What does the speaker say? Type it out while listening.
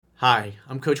Hi,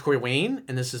 I'm Coach Corey Wayne,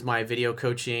 and this is my video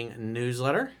coaching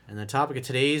newsletter. And the topic of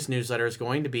today's newsletter is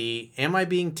going to be: Am I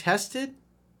being tested?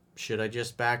 Should I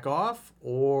just back off?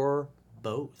 Or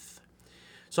both?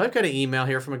 So I've got an email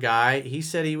here from a guy. He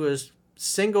said he was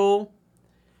single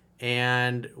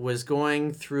and was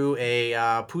going through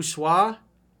a poussoir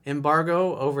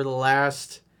embargo over the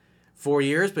last 4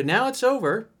 years, but now it's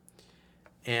over.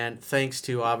 And thanks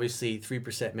to obviously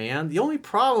 3% Man. The only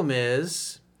problem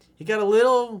is he got a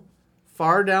little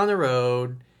far down the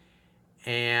road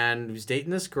and he was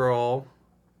dating this girl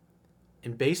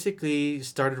and basically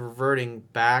started reverting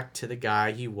back to the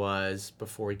guy he was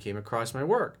before he came across my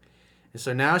work. And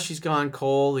so now she's gone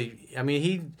cold.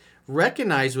 He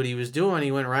recognized what he was doing.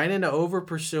 He went right into over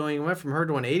pursuing. He went from her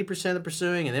doing 80% of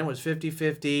pursuing, and then it was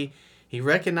 50-50. He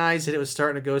recognized that it was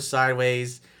starting to go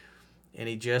sideways, and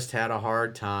he just had a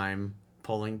hard time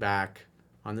pulling back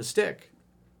on the stick.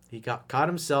 He caught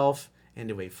himself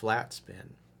into a flat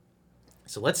spin.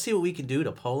 So let's see what we can do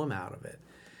to pull him out of it.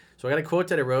 So I got a quote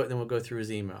that I wrote, and then we'll go through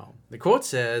his email. The quote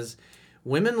says,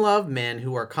 "Women love men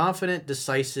who are confident,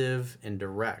 decisive, and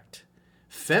direct.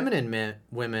 Feminine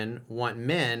women want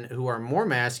men who are more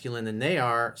masculine than they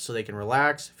are so they can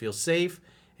relax, feel safe,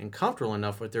 and comfortable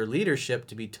enough with their leadership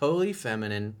to be totally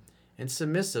feminine and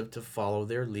submissive to follow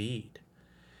their lead.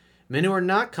 Men who are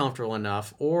not comfortable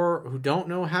enough or who don't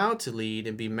know how to lead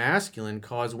and be masculine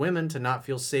cause women to not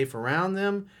feel safe around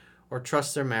them or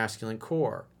trust their masculine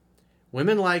core.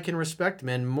 Women like and respect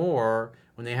men more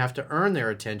when they have to earn their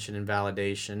attention and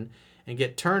validation and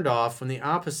get turned off when the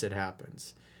opposite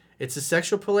happens. It's the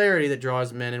sexual polarity that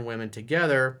draws men and women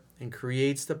together and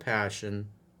creates the passion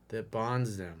that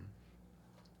bonds them."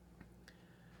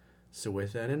 So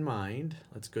with that in mind,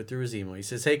 let's go through his email. He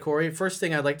says, "Hey, Corey, first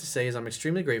thing I'd like to say is I'm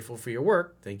extremely grateful for your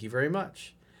work. Thank you very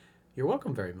much." You're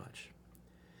welcome very much.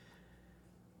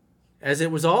 "As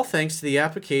it was all thanks to the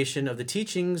application of the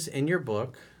teachings in your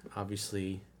book,"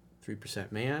 obviously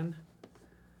 3% Man,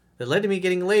 "that led to me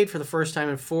getting laid for the first time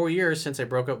in 4 years since I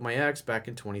broke up with my ex back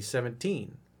in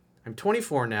 2017. I'm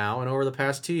 24 now, and over the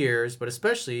past 2 years, but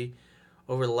especially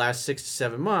over the last 6 to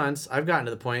 7 months, I've gotten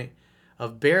to the point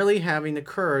of barely having the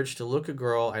courage to look a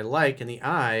girl I like in the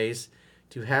eyes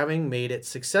to having made it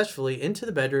successfully into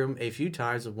the bedroom a few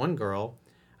times with one girl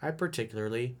I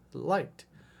particularly liked.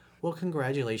 Well,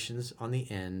 congratulations on the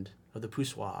end of the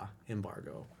poussoir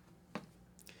embargo."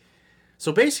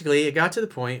 So basically, it got to the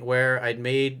point where I'd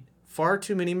made far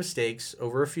too many mistakes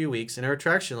over a few weeks and her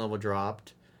attraction level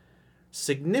dropped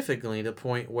significantly to the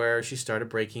point where she started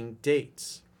breaking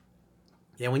dates.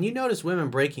 Yeah, when you notice women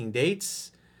breaking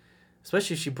dates,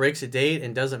 especially if she breaks a date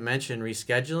and doesn't mention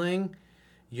rescheduling,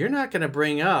 you're not going to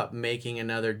bring up making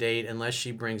another date unless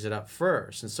she brings it up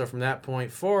first. And so from that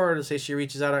point forward, let's say she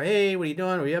reaches out, "Hey, what are you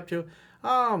doing? What are you up to?"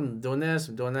 "Oh, I'm doing this,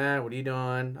 I'm doing that. What are you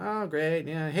doing?" "Oh, great.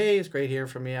 Yeah, hey, it's great hearing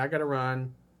from you. I got to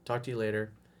run. Talk to you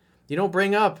later." You don't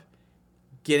bring up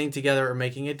getting together or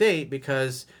making a date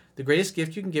because the greatest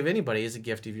gift you can give anybody is a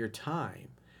gift of your time.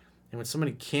 And when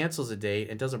somebody cancels a date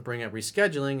and doesn't bring up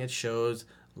rescheduling, it shows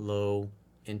low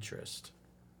interest.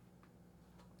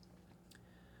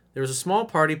 There was a small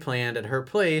party planned at her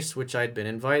place, which I'd been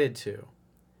invited to.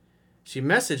 She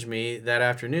messaged me that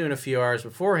afternoon a few hours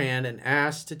beforehand and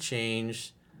asked to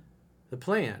change the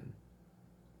plan.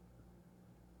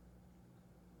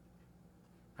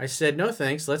 I said, "No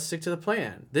thanks, let's stick to the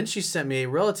plan." Then she sent me a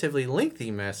relatively lengthy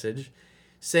message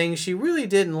saying she really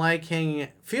didn't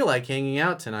feel like hanging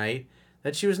out tonight,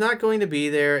 that she was not going to be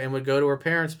there and would go to her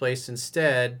parents' place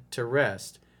instead to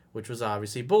rest, which was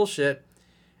obviously bullshit,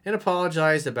 and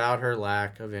apologized about her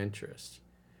lack of interest.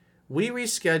 We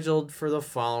rescheduled for the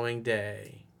following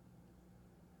day.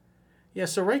 Yeah,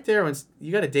 so right there, when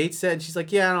you got a date set and she's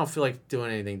like, "Yeah, I don't feel like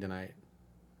doing anything tonight."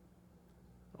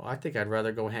 Well, I think I'd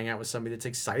rather go hang out with somebody that's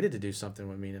excited to do something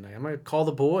with me tonight. I'm going to call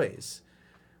the boys.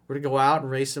 We're going to go out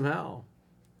and raise some hell.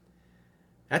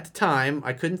 At the time,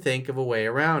 I couldn't think of a way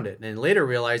around it, and later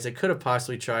realized I could have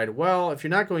possibly tried, "Well, if you're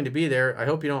not going to be there, I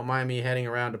hope you don't mind me heading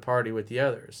around to party with the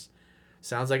others.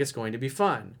 Sounds like it's going to be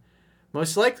fun."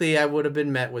 Most likely, I would have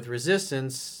been met with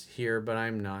resistance here, but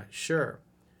I'm not sure.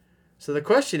 So the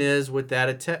question is, was that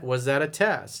a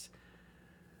test?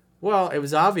 Well, it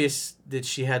was obvious that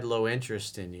she had low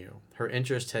interest in you. Her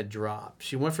interest had dropped.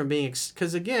 She went from being,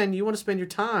 because again, you want to spend your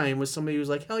time with somebody who's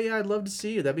like, "Hell yeah, I'd love to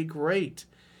see you. That'd be great."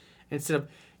 Instead of,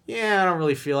 "Yeah, I don't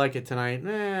really feel like it tonight.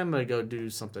 I'm going to go do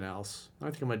something else. I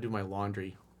think I'm going to do my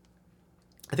laundry.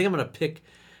 I think I'm going to pick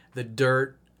the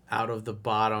dirt out of the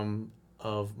bottom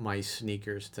of my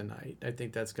sneakers tonight. I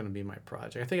think that's going to be my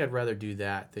project. I think I'd rather do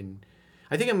that than...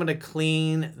 I think I'm going to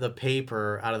clean the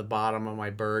paper out of the bottom of my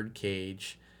bird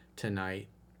cage tonight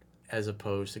as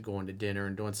opposed to going to dinner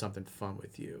and doing something fun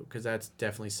with you, because that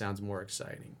definitely sounds more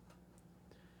exciting.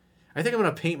 I think I'm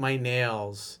going to paint my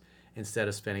nails instead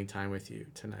of spending time with you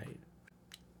tonight.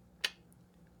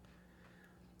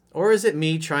 Or is it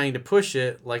me trying to push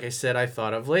it, like I said I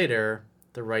thought of later,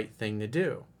 the right thing to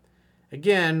do?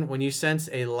 Again, when you sense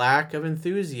a lack of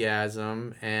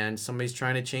enthusiasm and somebody's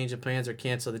trying to change the plans or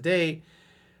cancel the date,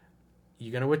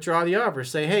 you're going to withdraw the offer.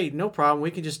 Say, hey, no problem.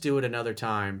 We can just do it another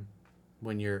time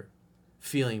when you're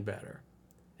feeling better.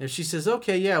 And if she says,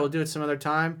 okay, yeah, we'll do it some other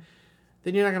time,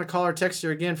 then you're not going to call or text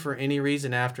her again for any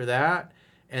reason after that.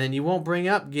 And then you won't bring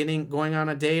up going on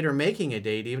a date or making a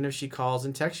date, even if she calls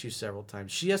and texts you several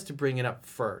times. She has to bring it up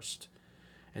first.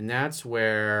 And that's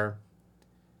where,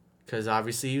 because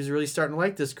obviously he was really starting to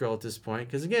like this girl at this point,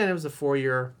 because again, it was a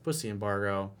 4-year pussy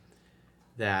embargo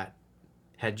that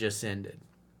had just ended.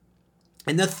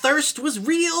 And the thirst was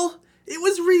real. It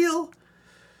was real.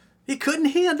 He couldn't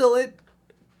handle it.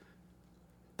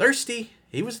 Thirsty.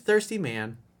 He was a thirsty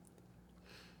man.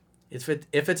 If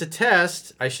it's a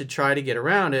test, I should try to get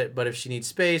around it, but if she needs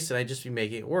space, then I'd just be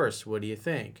making it worse. What do you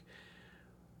think?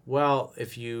 Well,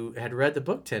 if you had read the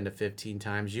book 10 to 15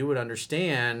 times, you would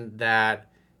understand that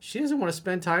she doesn't want to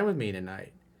spend time with me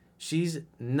tonight. She's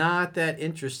not that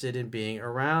interested in being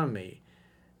around me.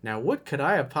 Now, what could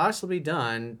I have possibly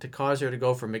done to cause her to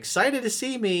go from excited to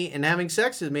see me and having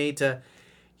sex with me to,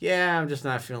 yeah, I'm just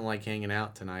not feeling like hanging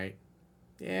out tonight.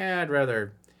 Yeah, I'd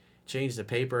rather change the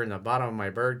paper in the bottom of my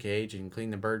bird cage and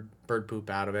clean the bird poop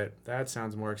out of it. That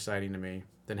sounds more exciting to me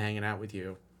than hanging out with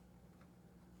you.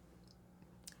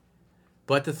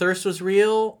 But the thirst was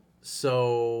real,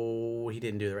 so he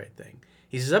didn't do the right thing.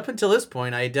 He says, up until this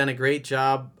point, I had done a great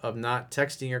job of not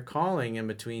texting or calling in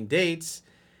between dates,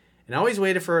 and I always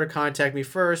waited for her to contact me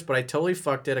first, but I totally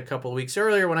fucked it a couple of weeks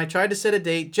earlier when I tried to set a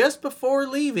date just before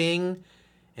leaving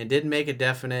and didn't make a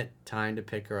definite time to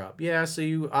pick her up. Yeah, so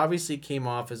you obviously came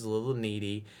off as a little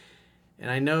needy,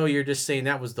 and I know you're just saying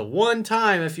that was the one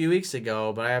time a few weeks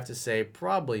ago, but I have to say,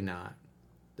 probably not.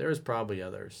 There's probably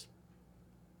others.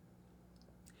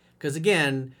 Because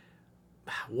again,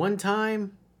 one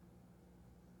time,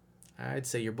 I'd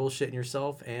say you're bullshitting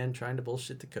yourself and trying to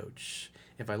bullshit the coach.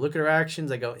 If I look at her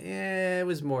actions, I go, it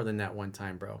was more than that one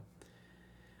time, bro.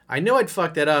 I know I'd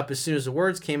fucked that up as soon as the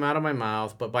words came out of my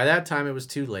mouth, but by that time it was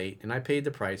too late, and I paid the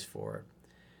price for it.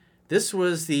 This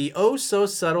was the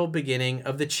oh-so-subtle beginning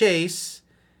of the chase.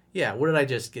 Yeah, what did I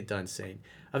just get done saying?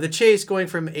 Of the chase going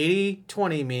from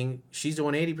 80-20, meaning she's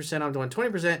doing 80%, I'm doing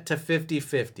 20%, to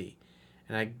 50-50.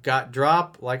 And I got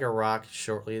dropped like a rock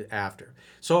shortly after.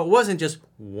 So it wasn't just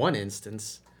one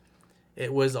instance.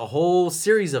 It was a whole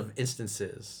series of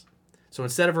instances. So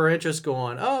instead of her interest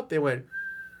going up, it went...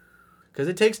 Because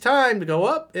it takes time to go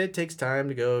up, it takes time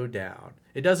to go down.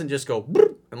 It doesn't just go...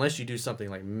 Unless you do something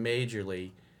like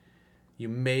majorly... You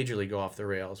majorly go off the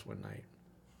rails one night.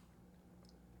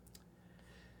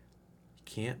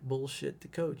 Can't bullshit the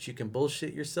coach. You can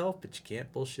bullshit yourself, but you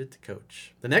can't bullshit the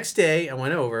coach. The next day, I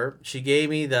went over. She gave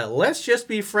me the let's just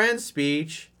be friends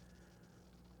speech.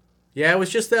 Yeah, it was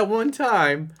just that one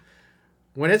time.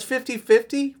 When it's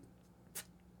 50-50,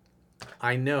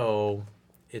 I know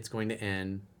it's going to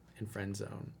end in friend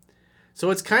zone.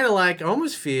 So it's kind of like, I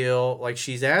almost feel like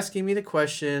she's asking me the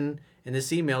question in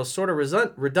this email, sort of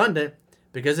redundant,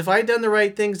 because if I had done the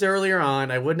right things earlier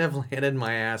on, I wouldn't have landed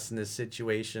my ass in this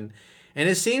situation. And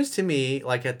it seems to me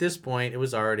like at this point, it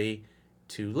was already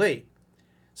too late.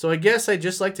 So I guess I'd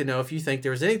just like to know if you think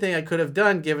there was anything I could have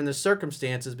done given the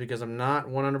circumstances, because I'm not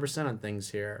 100% on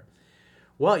things here.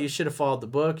 Well, you should have followed the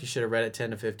book. You should have read it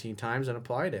 10 to 15 times and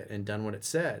applied it and done what it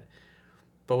said.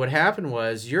 But what happened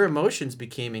was your emotions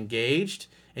became engaged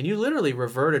and you literally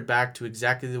reverted back to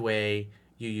exactly the way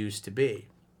you used to be.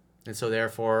 And so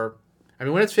therefore, I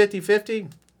mean, when it's 50-50,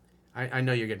 I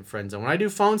know you're getting friend zone. When I do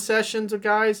phone sessions with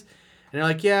guys, and they're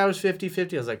like, yeah, it was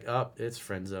 50-50. I was like, oh, it's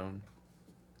friend zone.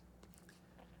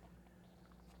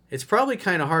 It's probably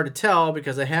kind of hard to tell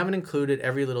because I haven't included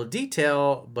every little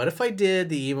detail, but if I did,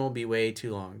 the email would be way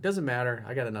too long. Doesn't matter.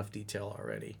 I got enough detail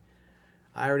already.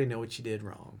 I already know what you did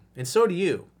wrong. And so do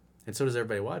you. And so does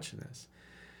everybody watching this.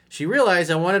 She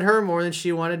realized I wanted her more than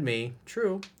she wanted me.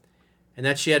 True. And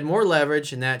that she had more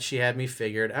leverage and that she had me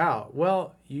figured out.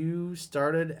 Well, you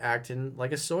started acting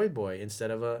like a soy boy instead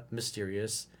of a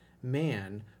mysterious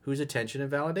man whose attention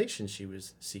and validation she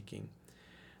was seeking.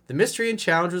 The mystery and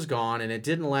challenge was gone, and it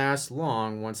didn't last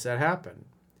long once that happened.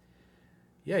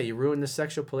 Yeah, you ruined the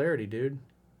sexual polarity, dude.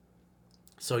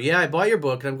 So yeah, I bought your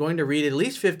book, and I'm going to read it at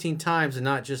least 15 times and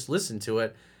not just listen to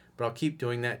it, but I'll keep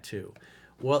doing that too.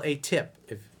 Well, a tip.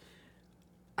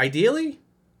 Ideally,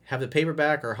 have the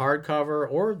paperback or hardcover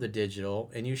or the digital,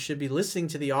 and you should be listening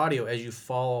to the audio as you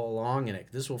follow along in it.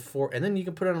 This will and then you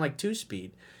can put it on like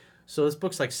 2-speed. So this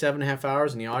book's like 7.5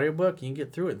 hours in the audiobook. You can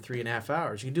get through it in 3.5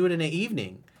 hours. You can do it in an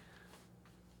evening.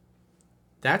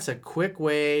 That's a quick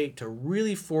way to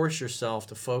really force yourself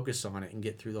to focus on it and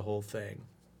get through the whole thing.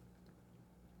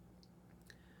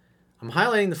 I'm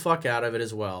highlighting the fuck out of it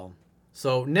as well.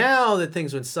 So now that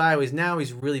things went sideways, now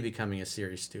he's really becoming a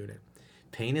serious student.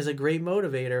 Pain is a great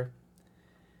motivator.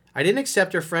 I didn't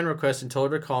accept her friend request and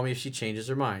told her to call me if she changes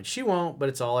her mind. She won't, but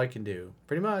it's all I can do.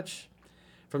 Pretty much.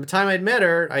 From the time I'd met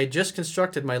her, I had just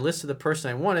constructed my list of the person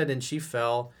I wanted, and she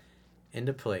fell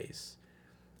into place.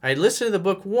 I had listened to the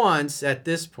book once at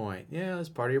this point. Yeah, that's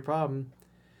part of your problem.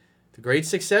 The great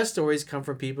success stories come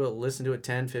from people that listen to it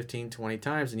 10, 15, 20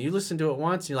 times. And you listen to it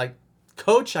once, and you're like,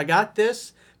 Coach, I got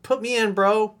this. Put me in,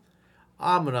 bro.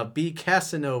 I'm going to be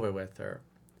Casanova with her.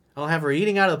 I'll have her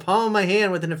eating out of the palm of my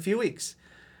hand within a few weeks.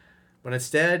 But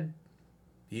instead,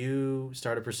 you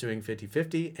started pursuing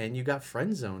 50-50, and you got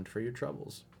friend-zoned for your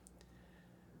troubles.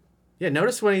 Yeah,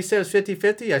 notice when he said it was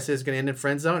 50-50, I said it's going to end in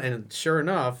friend-zone. And sure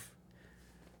enough,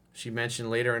 she mentioned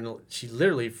later, and she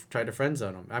literally tried to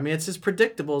friend-zone him. I mean, it's as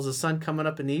predictable as the sun coming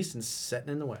up in the east and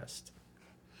setting in the west.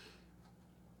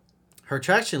 Her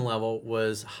attraction level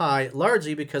was high,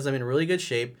 largely because I'm in really good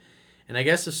shape, and I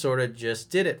guess it sort of just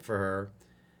did it for her.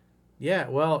 Yeah,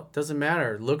 well, it doesn't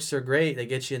matter. Looks are great. They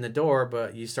get you in the door,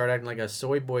 but you start acting like a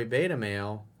soy boy beta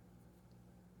male,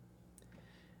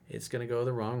 it's going to go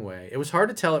the wrong way. It was hard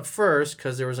to tell at first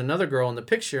because there was another girl in the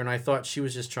picture, and I thought she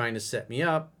was just trying to set me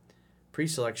up.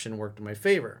 Pre-selection worked in my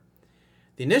favor.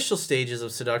 The initial stages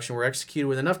of seduction were executed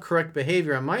with enough correct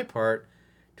behavior on my part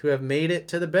to have made it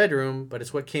to the bedroom, but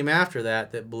it's what came after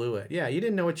that that blew it. Yeah, you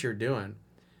didn't know what you were doing.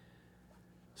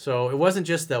 So it wasn't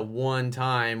just that one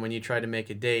time when you tried to make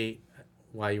a date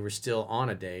while you were still on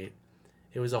a date.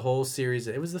 It was a whole series.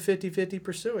 It was the 50-50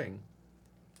 pursuing.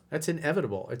 That's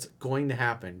inevitable. It's going to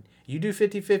happen. You do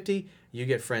 50-50, you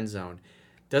get friend zoned.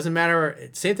 Doesn't matter.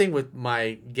 Same thing with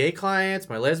my gay clients,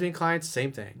 my lesbian clients,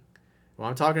 same thing. When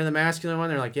I'm talking to the masculine one,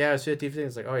 they're like, yeah, it's 50-50.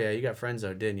 It's like, oh, yeah, you got friend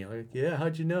zoned, didn't you? Like, yeah,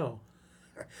 how'd you know?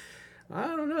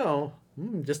 I don't know.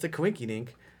 Just a quinky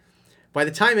dink. By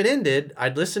the time it ended,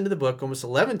 I'd listened to the book almost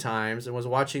 11 times and was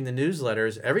watching the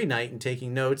newsletters every night and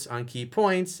taking notes on key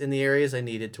points in the areas I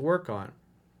needed to work on.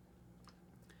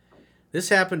 This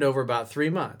happened over about 3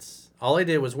 months. All I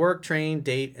did was work, train,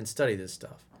 date, and study this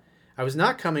stuff. I was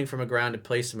not coming from a grounded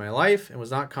place in my life and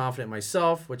was not confident in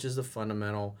myself, which is the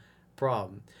fundamental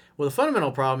problem. Well, the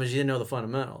fundamental problem is you didn't know the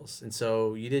fundamentals, and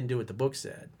so you didn't do what the book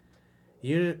said.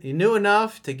 You knew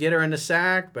enough to get her in the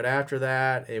sack, but after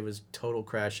that, it was total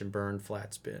crash and burn,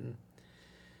 flat spin.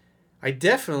 I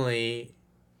definitely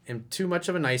am too much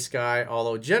of a nice guy,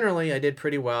 although generally I did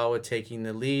pretty well with taking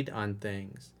the lead on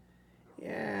things.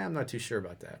 Yeah, I'm not too sure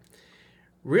about that.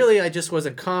 Really, I just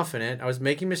wasn't confident. I was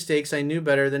making mistakes I knew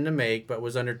better than to make, but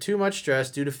was under too much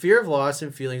stress due to fear of loss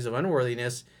and feelings of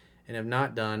unworthiness and have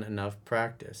not done enough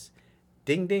practice.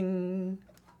 Ding, ding.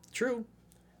 True.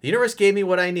 The universe gave me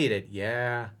what I needed.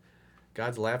 Yeah,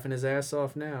 God's laughing his ass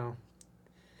off now.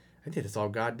 I think that's all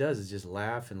God does is just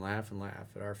laugh and laugh and laugh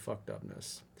at our fucked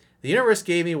upness. The universe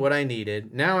gave me what I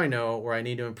needed. Now I know where I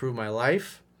need to improve my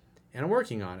life, and I'm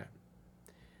working on it.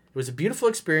 It was a beautiful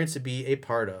experience to be a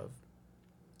part of.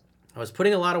 I was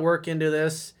putting a lot of work into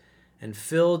this and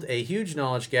filled a huge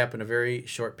knowledge gap in a very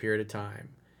short period of time.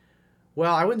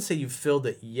 Well, I wouldn't say you've filled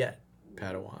it yet,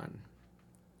 Padawan.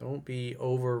 Don't be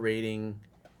overrating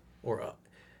or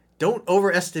don't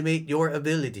overestimate your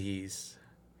abilities.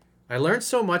 I learned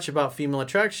so much about female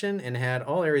attraction and had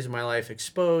all areas of my life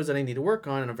exposed that I need to work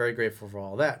on, and I'm very grateful for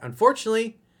all that.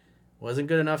 Unfortunately, wasn't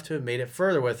good enough to have made it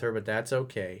further with her, but that's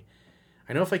okay.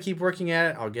 I know if I keep working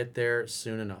at it, I'll get there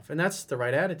soon enough. And that's the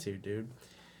right attitude, dude.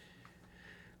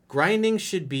 Grinding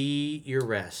should be your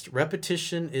rest.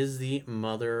 Repetition is the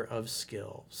mother of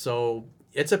skill. So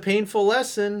it's a painful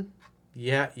lesson.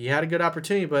 Yeah, you had a good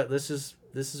opportunity, but this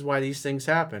is why these things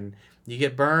happen. You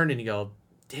get burned and you go,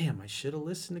 damn, I should have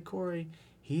listened to Corey.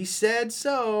 He said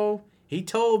so. He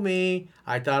told me.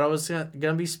 I thought I was going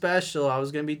to be special. I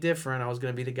was going to be different. I was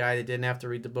going to be the guy that didn't have to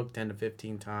read the book 10 to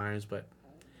 15 times, but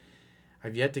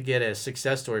I've yet to get a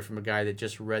success story from a guy that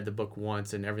just read the book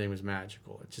once and everything was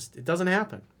magical. It doesn't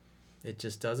happen. It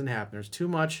just doesn't happen. There's too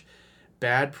much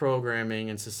bad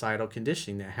programming and societal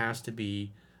conditioning that has to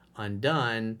be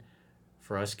undone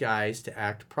for us guys to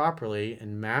act properly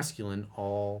and masculine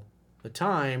all the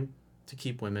time to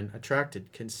keep women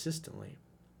attracted consistently.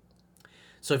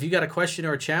 So if you got a question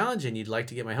or a challenge and you'd like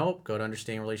to get my help, go to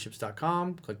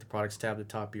understandingrelationships.com, click the products tab at the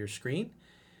top of your screen,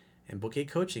 and book a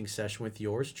coaching session with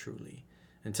yours truly.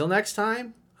 Until next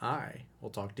time, I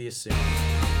will talk to you soon.